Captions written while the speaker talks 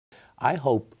I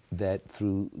hope that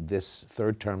through this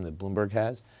third term that Bloomberg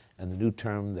has and the new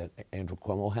term that Andrew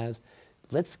Cuomo has,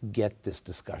 let's get this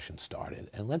discussion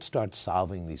started and let's start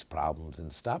solving these problems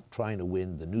and stop trying to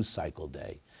win the news cycle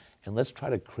day. And let's try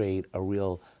to create a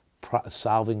real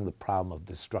solving the problem of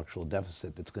this structural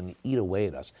deficit that's going to eat away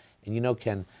at us. And you know,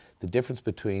 Ken, the difference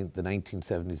between the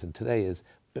 1970s and today is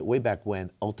way back when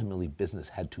ultimately business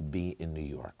had to be in New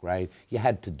York, right? You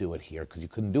had to do it here because you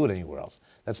couldn't do it anywhere else.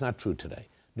 That's not true today.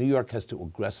 New York has to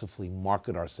aggressively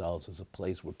market ourselves as a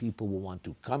place where people will want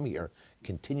to come here,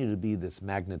 continue to be this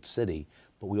magnet city,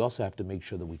 but we also have to make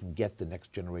sure that we can get the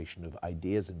next generation of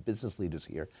ideas and business leaders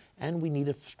here, and we need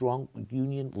a strong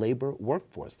union labor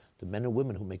workforce, the men and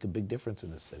women who make a big difference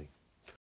in this city.